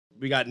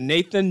We got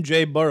Nathan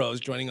J.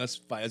 Burrows joining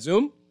us via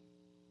Zoom.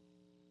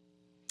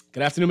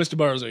 Good afternoon, Mr.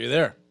 Burrows. Are you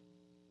there?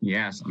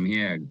 Yes, I'm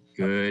here.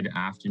 Good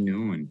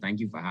afternoon. Thank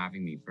you for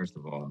having me, first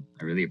of all.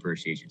 I really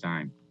appreciate your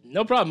time.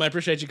 No problem. I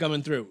appreciate you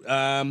coming through.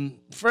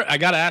 I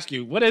got to ask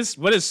you, what is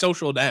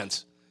social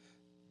dance?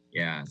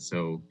 Yeah,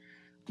 so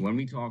when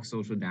we talk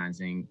social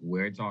dancing,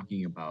 we're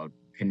talking about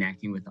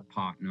connecting with a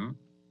partner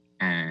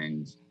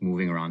and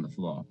moving around the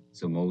floor.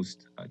 So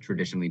most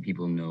traditionally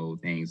people know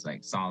things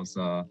like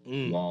salsa,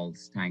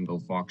 waltz, tango,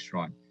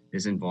 foxtrot.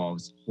 This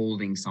involves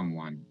holding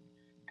someone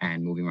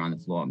and moving around the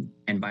floor.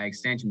 And by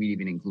extension, we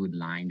even include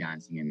line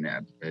dancing in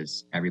there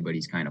because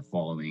everybody's kind of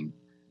following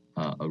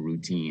a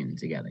routine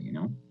together, you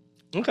know?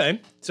 Okay.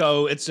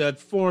 So it's a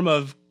form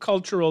of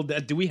cultural.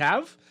 Do we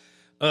have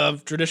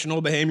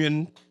traditional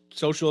Bahamian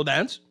social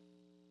dance?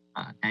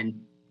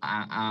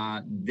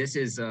 This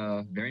is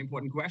a very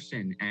important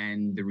question.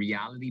 And the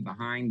reality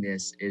behind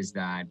this is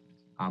that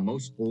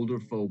most older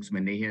folks,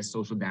 when they hear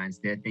social dance,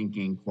 they're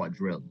thinking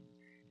quadrille.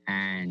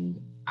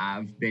 And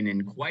I've been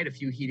in quite a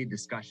few heated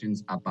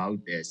discussions about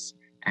this.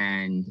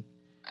 And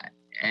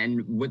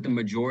with the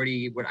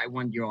majority, what I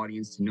want your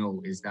audience to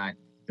know is that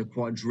the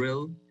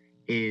quadrille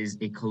is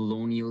a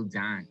colonial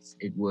dance.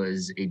 It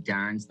was a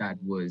dance that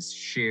was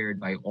shared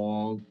by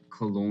all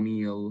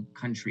colonial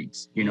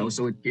countries, you know?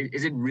 So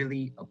is it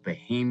really a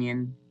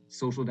Bahamian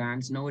social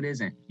dance? No, it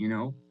isn't, you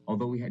know?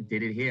 Although we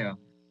did it here,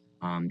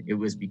 it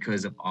was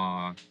because of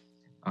our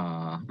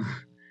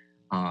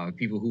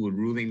people who were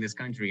ruling this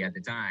country at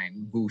the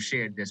time who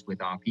shared this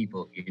with our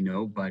people, you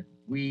know? But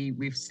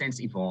we've since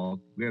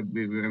evolved.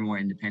 We're more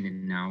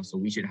independent now, so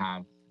we should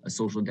have a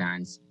social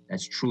dance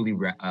that's truly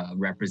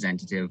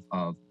representative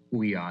of who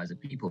we are as a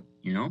people,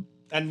 you know?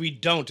 And we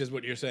don't, is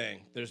what you're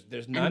saying. There's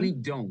none. And we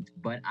don't,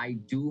 but I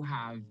do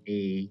have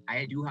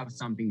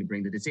something to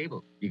bring to the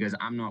table because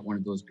I'm not one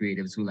of those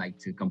creatives who like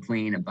to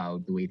complain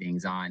about the way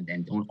things are and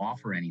then don't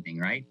offer anything,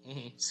 right?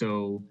 Mm-hmm.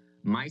 So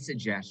my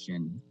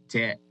suggestion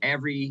to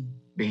every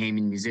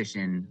Bahamian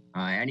musician,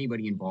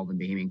 anybody involved in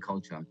Bahamian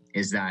culture,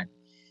 is that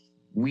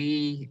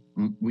we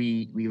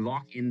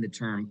lock in the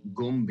term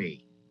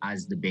gumbe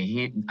as the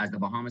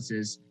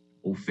Bahamas'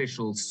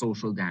 official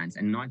social dance,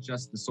 and not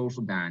just the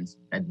social dance,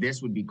 that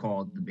this would be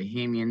called the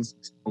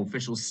Bahamians'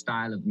 official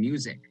style of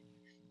music,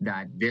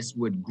 that this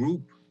would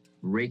group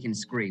rake and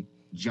scrape,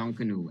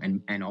 junkanoo,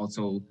 and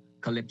also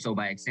calypso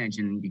by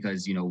extension,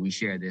 because, you know, we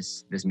share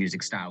this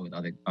music style with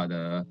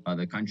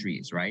other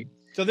countries, right?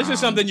 So this is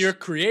something you're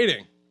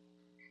creating.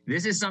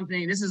 This is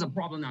a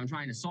problem that I'm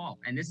trying to solve.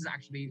 And this is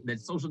actually the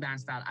social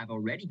dance style. I've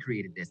already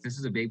created this. This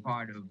is a big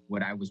part of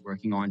what I was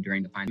working on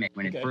during the pandemic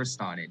when it first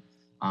started.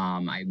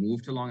 I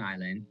moved to Long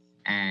Island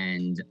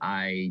and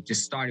I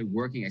just started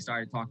working. I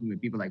started talking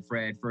with people like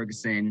Fred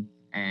Ferguson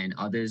and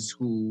others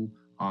who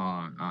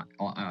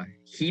are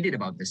heated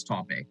about this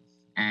topic.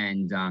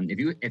 And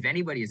if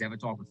anybody has ever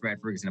talked with Fred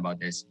Ferguson about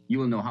this, you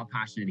will know how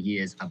passionate he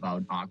is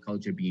about our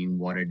culture being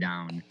watered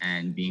down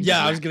and being.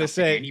 Yeah, I was gonna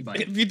say,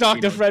 if you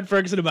talk to Fred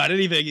Ferguson about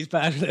anything, he's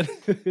passionate.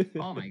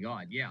 Oh my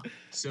God, yeah.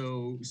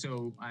 So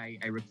I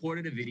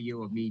recorded a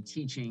video of me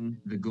teaching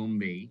the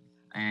gumbe,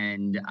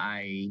 and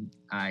I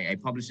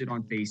published it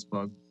on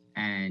Facebook,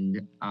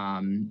 and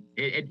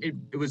it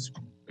was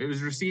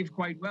received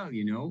quite well,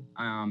 you know.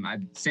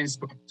 I've since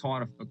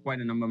taught quite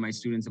a number of my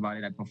students about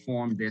it. I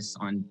performed this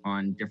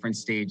on different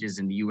stages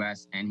in the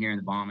U.S. and here in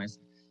the Bahamas,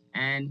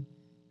 and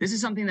this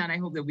is something that I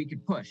hope that we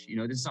could push. You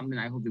know, this is something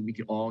I hope that we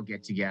could all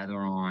get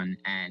together on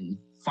and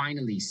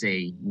finally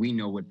say we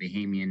know what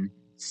Bahamian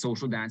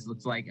social dance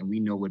looks like, and we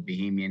know what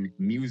Bahamian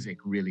music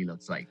really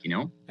looks like. You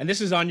know. And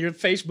this is on your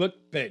Facebook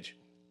page.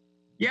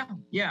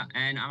 Yeah,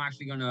 and I'm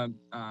actually gonna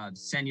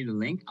send you the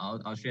link.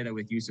 I'll share that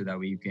with you so that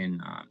way you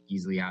can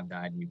easily have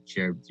that and you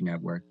share it with your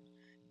network.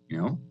 You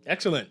know.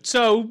 Excellent.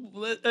 So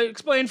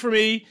explain for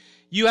me.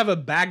 You have a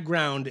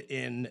background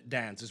in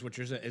dance, is what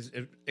you're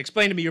saying.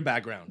 Explain to me your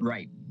background.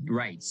 Right.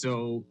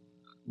 So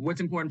what's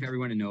important for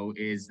everyone to know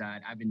is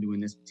that I've been doing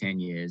this for 10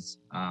 years.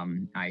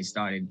 I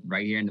started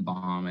right here in the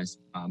Bahamas,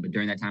 but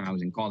during that time I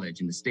was in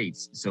college in the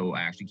States. So I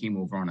actually came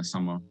over on a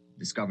summer,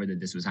 discovered that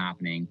this was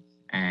happening,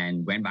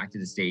 and went back to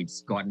the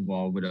States, got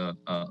involved with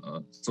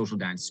a social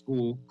dance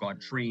school,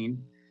 got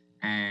trained,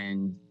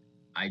 and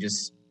I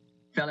just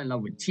fell in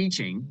love with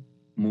teaching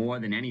more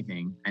than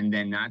anything. And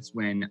then that's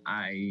when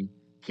I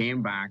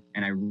came back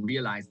and I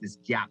realized this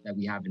gap that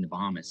we have in the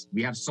Bahamas.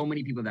 We have so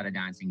many people that are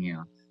dancing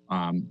here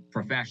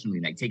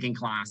professionally, like taking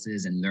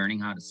classes and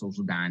learning how to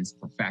social dance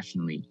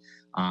professionally.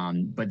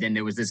 But then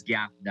there was this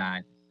gap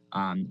that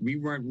we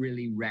weren't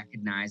really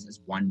recognized as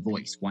one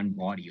voice, one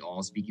body,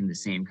 all speaking the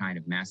same kind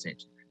of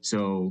message.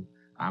 So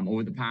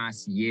over the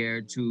past year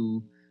or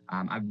two,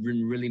 I've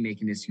been really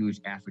making this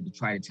huge effort to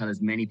try to tell as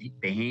many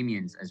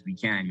Bahamians as we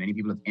can, many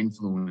people of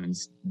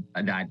influence,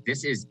 that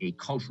this is a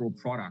cultural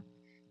product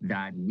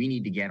that we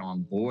need to get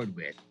on board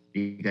with,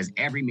 because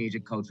every major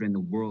culture in the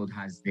world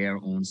has their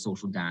own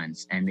social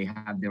dance and they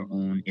have their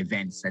own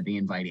events that they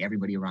invite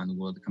everybody around the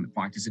world to come and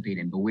participate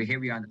in. But we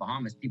in the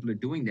Bahamas, people are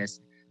doing this,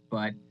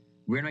 but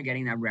we're not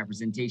getting that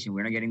representation.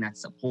 We're not getting that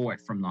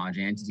support from large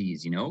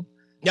entities, you know?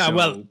 Yeah, So,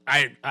 well,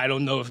 I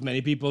don't know if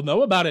many people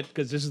know about it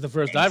because this is the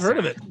first I've heard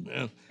of it.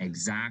 Yeah.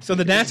 Exactly. So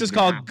the This dance has is been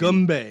called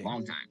happening gumbe. a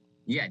long time.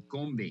 Yeah,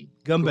 gombe.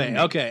 Gumbe.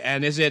 Okay,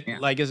 and is it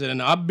Yeah. is it an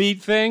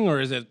upbeat thing or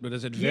does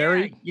it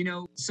vary? Yeah, you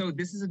know, so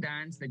this is a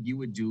dance that you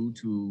would do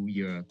to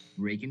your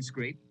rake and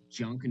scrape,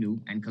 junkanoo,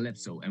 and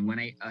calypso. And when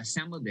I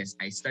assembled this,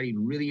 I studied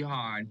really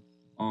hard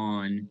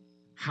on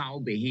how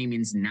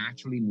Bahamians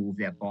naturally move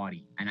their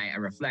body. And I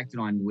reflected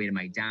on the way that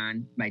my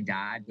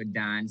dad would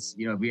dance.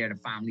 You know, if we had a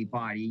family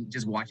party,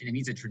 just watching him.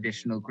 He's a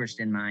traditional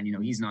Christian man. You know,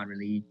 he's not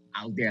really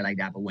out there like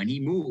that. But when he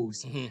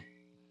moves,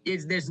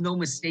 there's no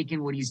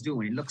mistaking what he's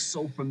doing. It looks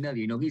so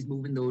familiar. You know, he's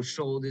moving those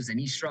shoulders and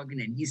he's shrugging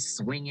and he's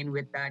swinging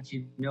with that,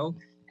 you know.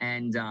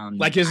 And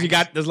Like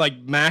there's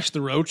like Mash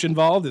the Roach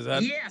involved? Is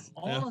that yes,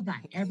 all of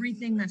that.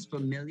 Everything that's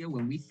familiar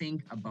when we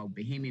think about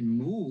Bahamian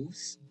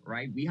moves,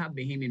 right? We have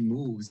Bahamian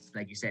moves,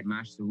 like you said,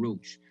 Mash the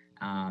Roach,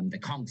 the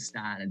conch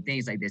style and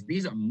things like this.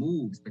 These are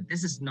moves, but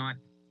this is not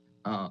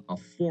a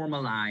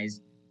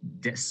formalized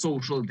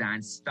social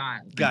dance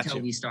style until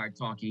we start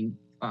talking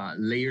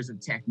layers of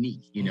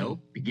technique, you know,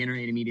 beginner,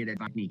 intermediate,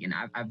 advanced technique. And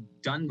I've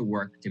done the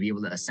work to be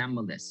able to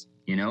assemble this,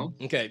 you know?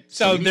 Okay.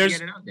 So we need there's to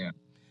get it out there.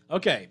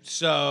 Okay,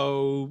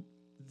 so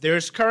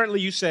there's currently,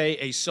 you say,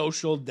 a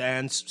social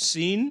dance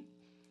scene.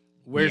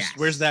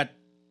 Where's that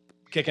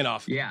kicking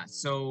off? Yeah,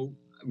 so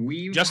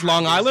we just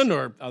Long Island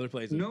or other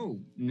places? No.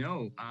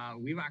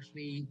 We've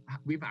actually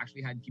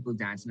had people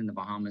dancing in the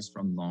Bahamas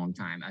from a long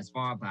time, as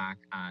far back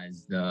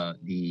as the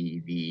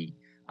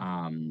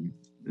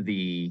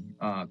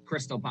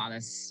Crystal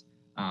Palace,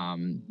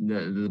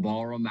 the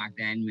ballroom back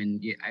then. When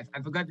I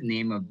forgot the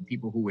name of the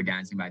people who were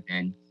dancing back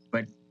then,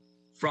 but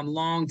from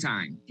long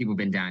time, people have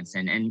been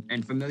dancing,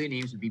 and familiar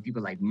names would be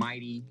people like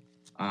Mighty.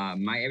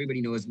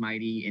 Everybody knows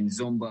Mighty in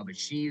Zumba, but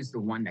she's the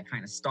one that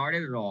kind of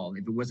started it all.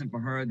 If it wasn't for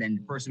her, then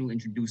the person who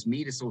introduced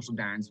me to social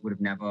dance would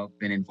have never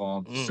been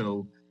involved.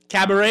 So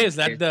cabaret, is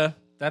that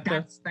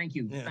thank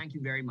you. Yeah. Thank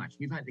you very much.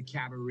 We've had the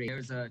cabaret.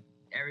 There's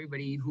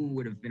everybody who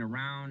would have been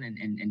around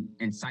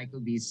and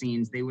cycled these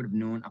scenes, they would have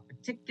known a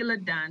particular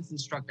dance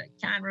instructor. I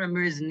can't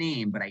remember his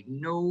name, but I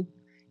know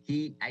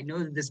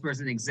that this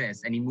person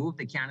exists, and he moved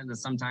to Canada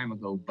some time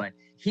ago, but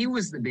he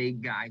was the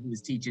big guy who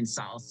was teaching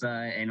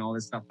salsa and all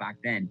this stuff back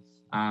then.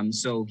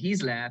 So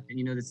he's left, and,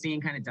 you know, the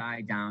scene kind of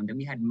died down. Then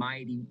we had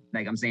Mighty,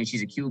 like I'm saying,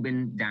 she's a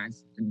Cuban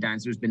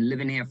dancer who's been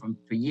living here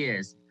for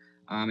years.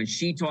 And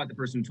she taught the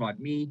person who taught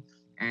me.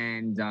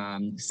 And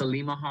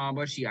Salima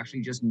Harbor, she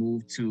actually just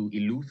moved to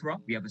Eleuthera.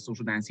 We have a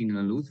social dance scene in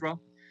Eleuthera.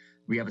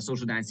 We have a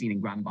social dance scene in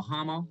Grand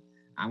Bahama.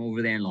 I'm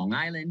over there in Long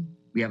Island.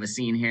 We have a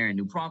scene here in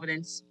New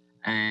Providence.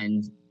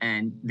 And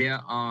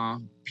there are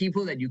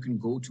people that you can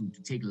go to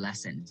take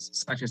lessons,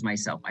 such as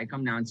myself. I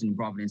come down to New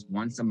Providence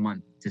once a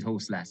month to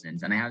host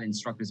lessons, and I have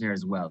instructors here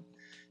as well.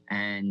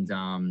 And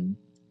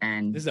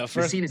this is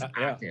the scene is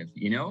active,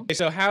 you know.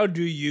 So how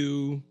do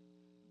you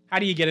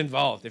get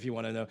involved, if you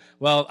want to know?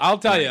 Well, I'll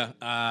tell you,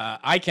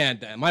 I can't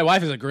dance. My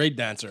wife is a great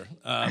dancer,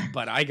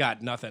 but I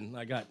got nothing.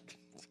 I got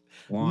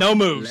no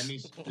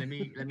moves. Let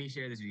me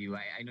share this with you.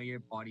 I know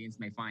your audience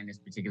may find this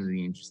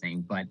particularly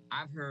interesting, but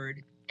I've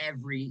heard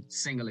every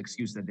single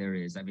excuse that there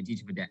is. I've been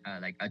teaching for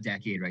like a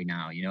decade right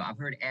now. You know, I've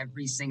heard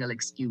every single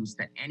excuse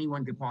that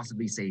anyone could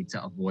possibly say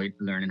to avoid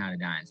learning how to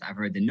dance. I've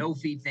heard the no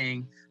feet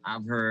thing.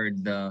 I've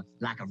heard the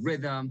lack of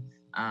rhythm.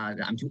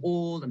 I'm too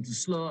old. I'm too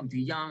slow. I'm too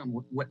young. I'm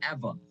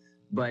whatever.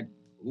 But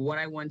what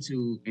I want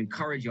to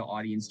encourage your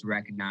audience to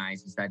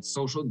recognize is that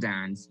social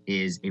dance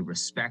is a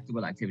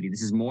respectable activity.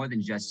 This is more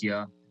than just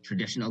your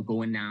traditional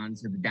going down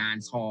to the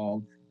dance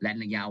hall,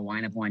 letting a gal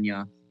wind up on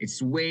you. It's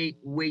way,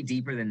 way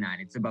deeper than that.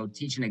 It's about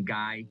teaching a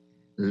guy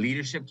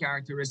leadership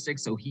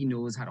characteristics so he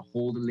knows how to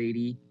hold a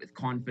lady with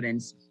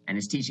confidence, and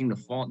is teaching the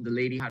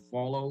lady how to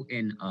follow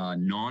in a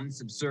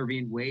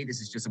non-subservient way. This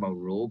is just about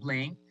role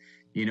playing,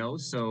 you know?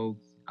 So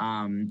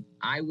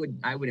I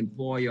would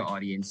implore your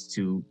audience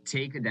to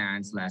take a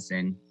dance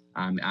lesson,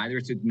 either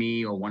it's with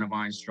me or one of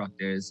our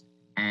instructors,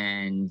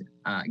 and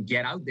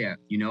get out there.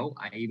 You know,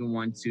 I even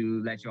want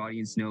to let your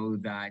audience know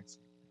that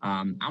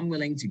I'm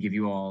willing to give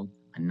you all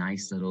a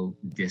nice little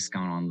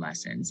discount on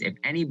lessons. If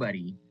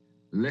anybody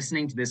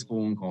listening to this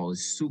phone call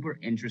is super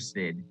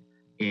interested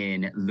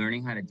in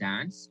learning how to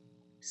dance,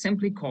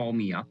 simply call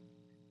me up.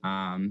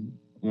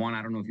 Juan,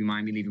 I don't know if you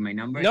mind me leaving my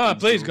number. No,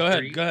 please, go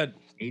ahead.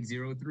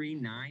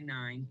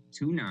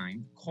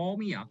 803-9929. Call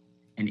me up,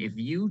 and if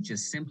you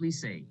just simply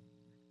say,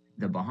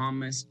 the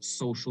Bahamas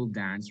Social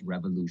Dance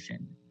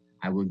Revolution,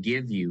 I will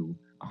give you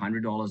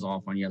 $100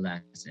 off on your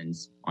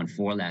lessons, on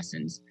 4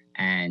 lessons,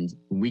 and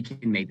we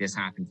can make this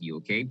happen for you,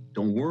 okay?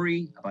 Don't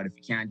worry about if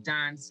you can't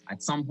dance.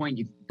 At some point,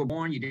 you were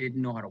born, you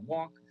didn't know how to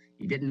walk,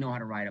 you didn't know how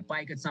to ride a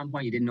bike at some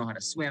point, you didn't know how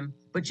to swim,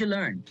 but you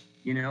learned,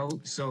 you know?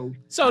 So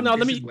now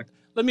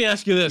let me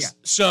ask you this. Yeah.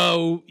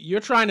 So you're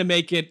trying to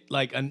make it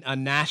like a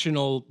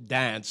national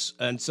dance,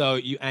 and so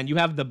you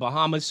have the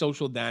Bahamas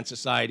Social Dance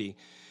Society.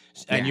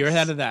 and you're Yes.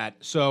 ahead of that.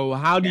 So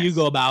how do you Yes.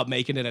 go about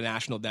making it a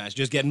national dance?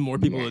 Just getting more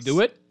people to do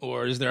Yes. it,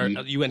 or is there are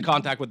you in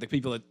contact with the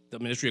people at the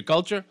Ministry of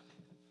Culture?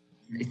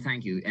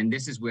 Thank you. And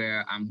this is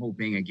where I'm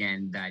hoping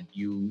again that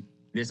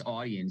this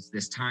audience,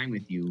 this time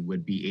with you,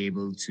 would be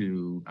able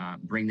to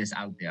bring this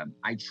out there.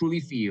 I truly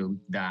feel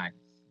that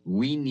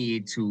we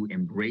need to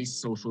embrace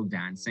social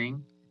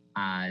dancing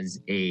as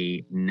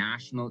a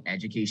national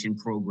education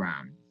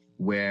program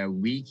where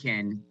we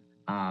can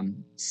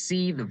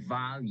see the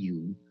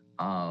value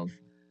of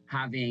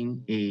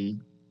having a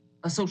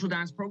social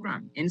dance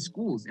program in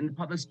schools, in the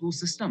public school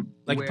system,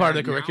 Like where part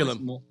of the now it's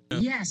curriculum? more,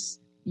 yes,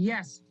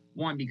 yes,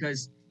 one,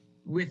 because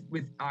with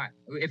our,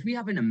 if we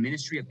have a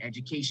Ministry of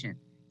Education,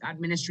 that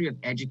Ministry of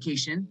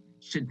Education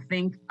should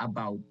think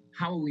about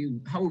how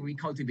are we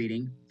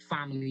cultivating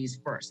families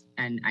first.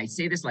 And I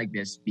say this like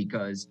this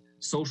because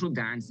social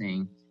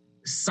dancing,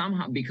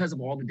 somehow, because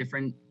of all the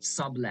different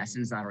sub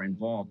lessons that are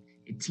involved,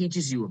 it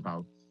teaches you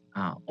about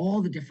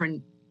all the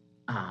different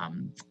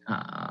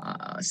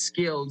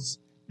skills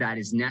that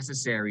is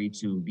necessary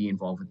to be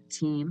involved with the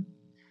team,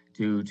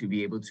 to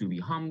be able to be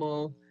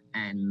humble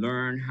and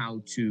learn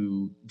how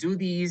to do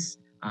these.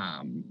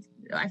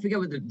 I forget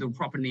what the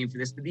proper name for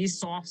this, but these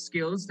soft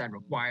skills that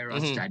require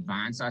us to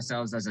advance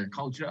ourselves as a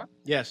culture.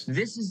 Yes.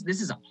 This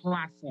is a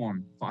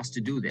platform for us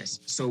to do this.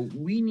 So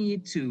we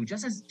need to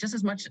just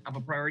as much of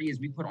a priority as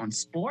we put on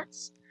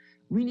sports,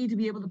 we need to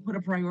be able to put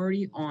a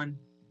priority on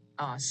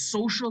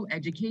social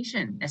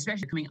education,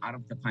 especially coming out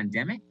of the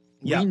pandemic.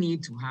 Yeah. We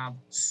need to have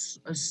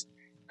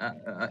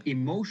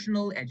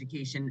emotional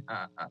education,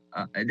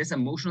 this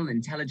emotional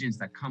intelligence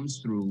that comes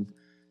through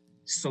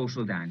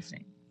social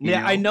dancing.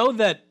 Yeah, I know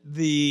that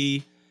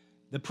the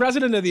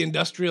president of the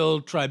Industrial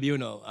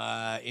Tribunal,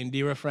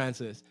 Indira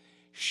Francis,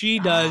 she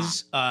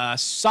does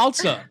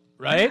salsa,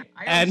 right?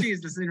 I know she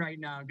is listening right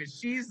now because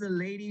she's the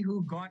lady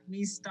who got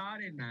me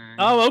started, man.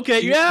 Oh, okay,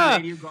 She's yeah.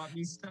 the lady who got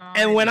me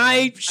started. And when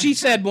she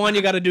said, Juan,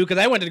 you got to do, because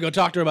I wanted to go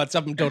talk to her about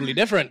something totally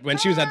different when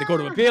she was at the Court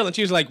of Appeal, and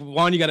she was like,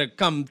 Juan, you got to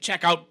come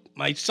check out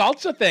my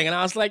salsa thing. And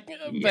I was like,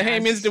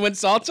 Bahamians doing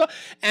salsa?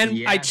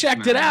 And I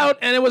checked it out,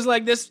 and it was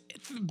like this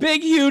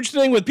big, huge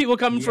thing with people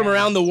coming from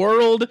around the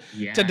world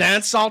to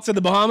dance salsa in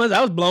the Bahamas.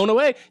 I was blown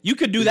away. You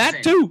could do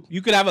that too.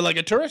 You could have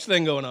a tourist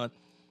thing going on.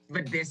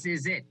 But this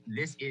is it.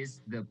 This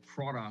is the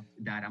product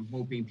that I'm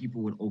hoping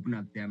people would open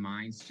up their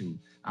minds to.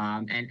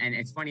 And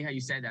it's funny how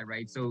you said that,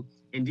 right? So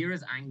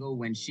Indira's angle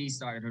when she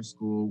started her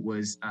school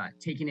was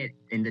taking it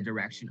in the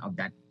direction of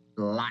that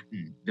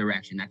Latin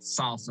direction, that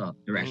salsa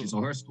direction. So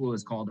her school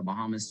is called the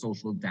Bahamas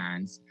Social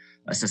Dance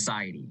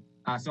Society.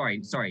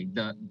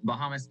 The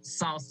Bahamas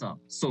Salsa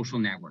Social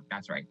Network.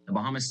 That's right, the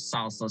Bahamas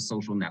Salsa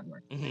Social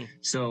Network.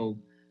 So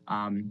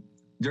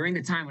during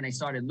the time when I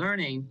started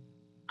learning,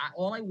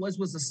 all I was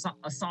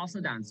a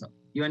salsa dancer.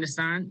 You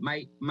understand?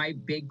 My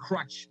big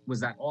crutch was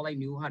that all I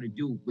knew how to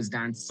do was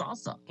dance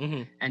salsa.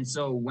 And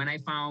so when I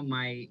found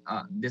my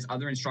this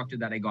other instructor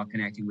that I got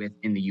connected with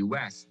in the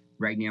U.S.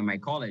 right near my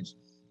college,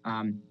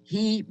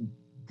 he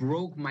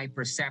broke my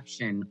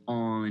perception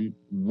on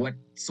what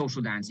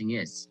social dancing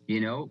is. You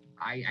know,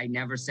 I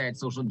never said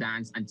social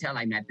dance until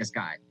I met this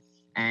guy,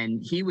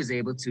 and he was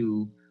able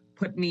to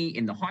put me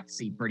in the hot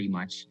seat pretty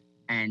much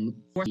and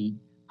force me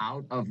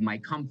out of my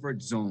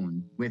comfort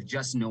zone with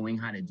just knowing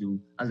how to do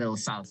a little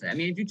salsa. I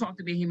mean, if you talk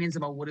to Bahamians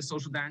about what is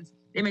social dance,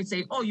 they might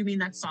say, "Oh, you mean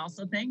that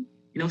salsa thing?"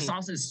 You know,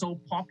 salsa is so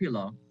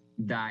popular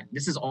that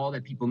this is all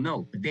that people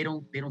know, but they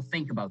don't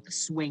think about the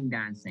swing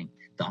dancing,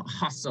 the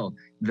hustle,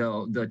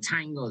 the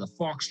tango, the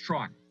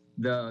foxtrot,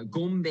 the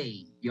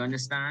gombe. You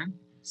understand?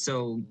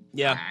 So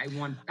yeah,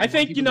 I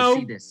think people to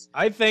see this.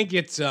 I think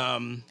it's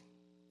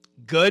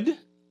good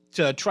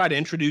to try to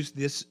introduce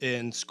this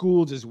in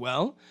schools as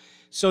well,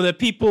 so that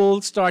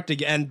people start to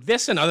get, and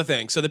this and other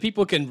things, so that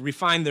people can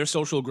refine their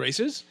social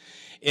graces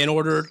in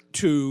order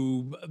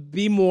to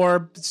be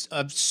more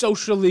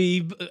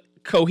socially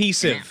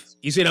cohesive. Yeah.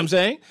 You see what I'm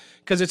saying?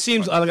 Because it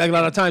seems like a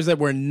lot of times that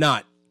we're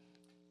not.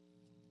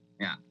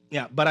 Yeah.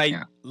 Yeah, but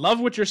I love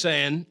what you're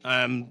saying.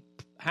 I'm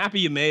happy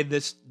you made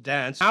this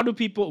dance. How do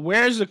people,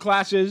 where's the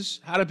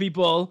classes? How do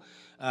people,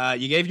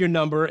 you gave your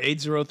number,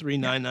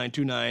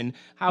 803-9929.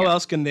 How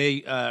else can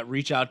they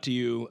reach out to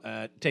you,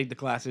 take the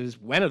classes?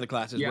 When are the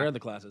classes? Where are the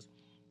classes?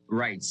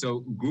 Right. So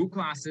group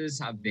classes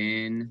have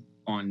been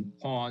on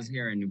pause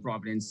here in New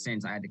Providence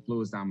since I had to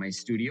close down my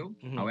studio.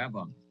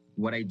 However,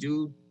 what I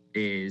do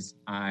is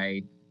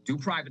I do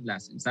private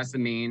lessons. That's the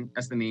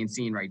main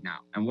scene right now.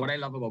 And what I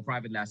love about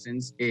private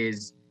lessons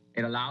is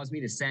it allows me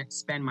to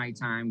spend my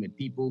time with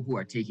people who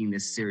are taking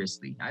this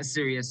seriously, as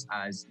serious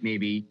as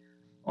maybe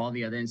all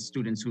the other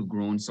students who've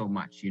grown so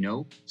much, you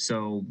know?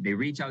 So they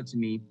reach out to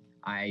me.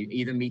 I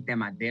either meet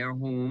them at their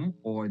home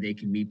or they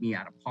can meet me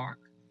at a park.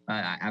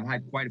 I've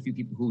had quite a few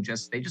people who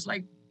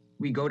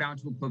we go down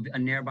to a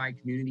nearby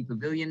community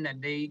pavilion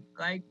that they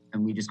like,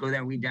 and we just go there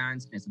and we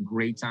dance, and it's a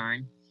great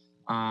time.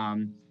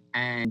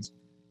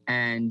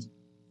 And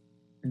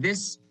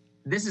this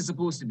is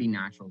supposed to be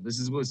natural. This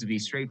is supposed to be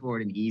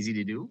straightforward and easy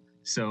to do.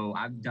 So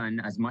I've done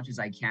as much as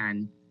I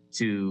can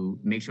to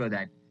make sure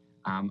that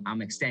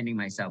I'm extending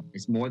myself.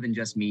 It's more than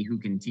just me who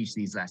can teach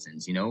these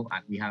lessons. You know,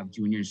 we have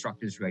junior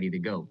instructors ready to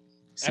go.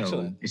 So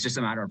Excellent. it's just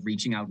a matter of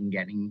reaching out and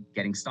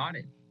getting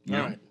started. You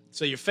know? All right.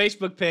 So your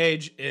Facebook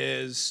page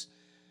is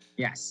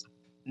Yes.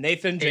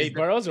 Nathan J.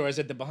 Burrows, or is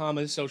it the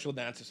Bahamas Social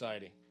Dance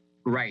Society?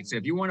 Right. So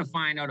if you want to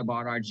find out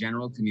about our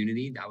general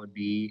community, that would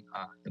be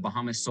the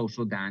Bahamas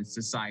Social Dance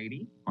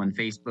Society on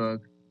Facebook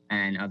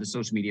and other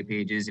social media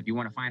pages. If you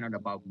want to find out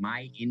about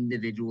my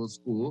individual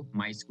school,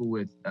 my school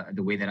with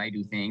the way that I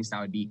do things, that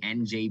would be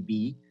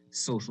NJB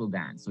Social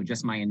Dance. So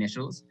just my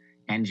initials,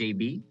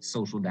 NJB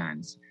Social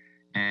Dance.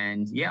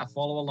 And yeah,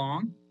 follow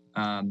along,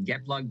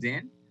 get plugged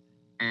in,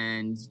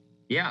 and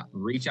yeah,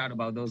 reach out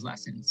about those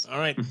lessons. All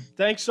right.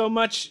 Thanks so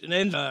much. And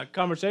in the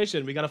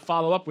conversation, we got to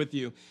follow up with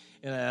you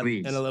in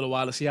a little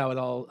while to see how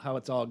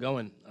it's all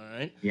going. All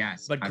right.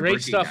 Yes. But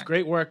great stuff,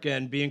 great work,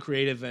 and being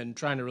creative and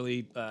trying to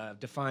really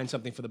define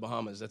something for the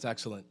Bahamas. That's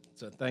excellent.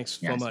 So thanks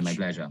so much. My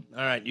pleasure.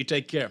 All right. You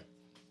take care.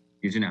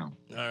 You too now.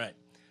 All right.